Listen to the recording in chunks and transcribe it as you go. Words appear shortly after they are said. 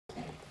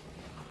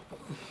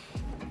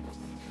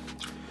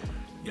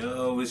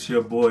Yo, it's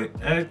your boy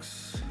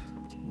X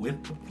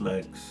with the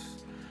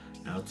flex.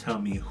 Now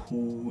tell me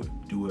who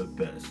do it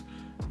best.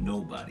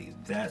 Nobody.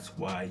 That's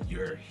why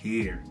you're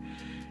here.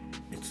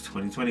 It's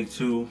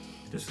 2022.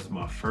 This is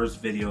my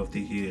first video of the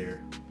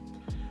year.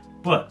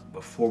 But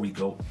before we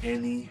go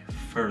any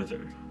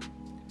further,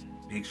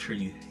 make sure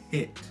you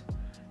hit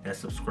that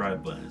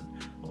subscribe button.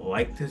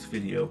 Like this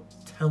video.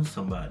 Tell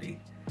somebody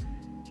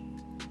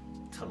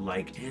to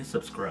like and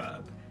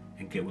subscribe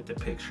and get with the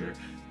picture.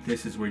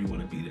 This is where you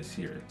want to be this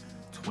year.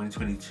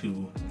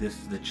 2022, this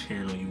is the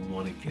channel you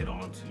want to get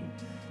onto.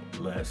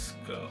 Let's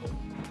go.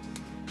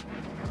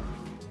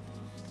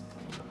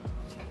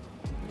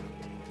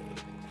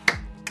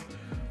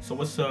 So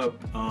what's up?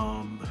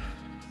 I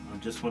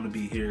just want to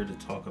be here to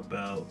talk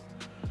about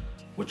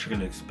what you're going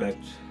to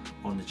expect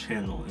on the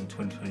channel in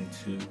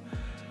 2022.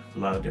 A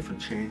lot of different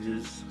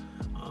changes.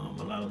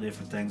 A lot of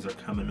different things are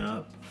coming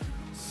up.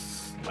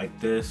 Like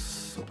this,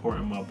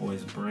 supporting my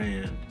boy's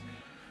brand.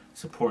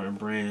 Supporting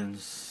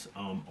brands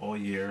all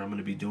year. I'm going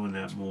to be doing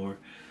that more.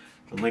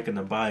 The link in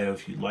the bio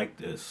if you like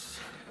this.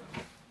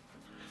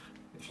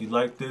 If you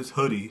like this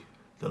hoodie,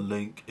 the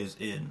link is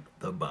in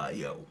the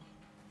bio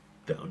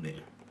down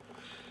there.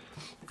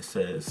 It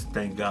says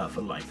thank God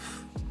for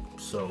life.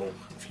 So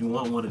if you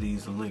want one of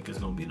these, the link is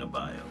going to be in the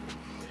bio.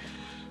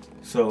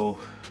 So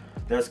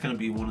that's going to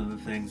be one of the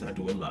things I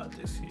do a lot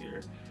this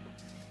year,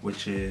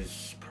 which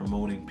is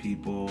promoting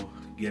people,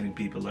 getting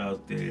people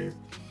out there,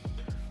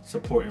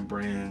 supporting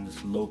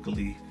brands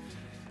locally,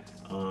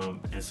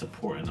 and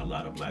supporting a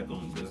lot of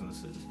black-owned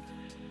businesses.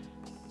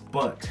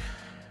 But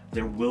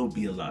there will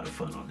be a lot of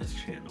fun on this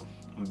channel.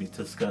 I'm going to be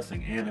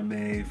discussing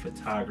anime,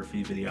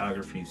 photography,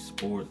 videography,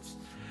 sports,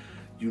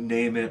 you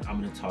name it,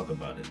 I'm going to talk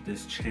about it.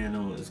 This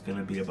channel is going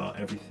to be about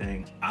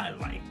everything I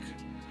like.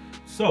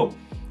 So,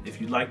 if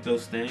you like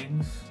those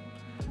things,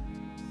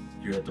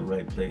 you're at the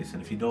right place.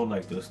 And if you don't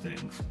like those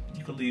things,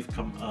 you can leave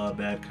a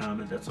bad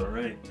comment, that's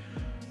alright.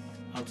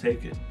 I'll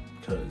take it,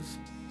 because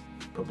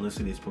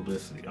publicity is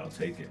publicity. I'll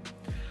take it.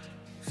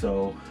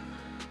 So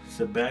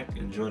sit back,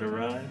 enjoy the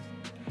ride,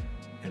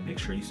 and make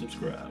sure you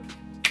subscribe.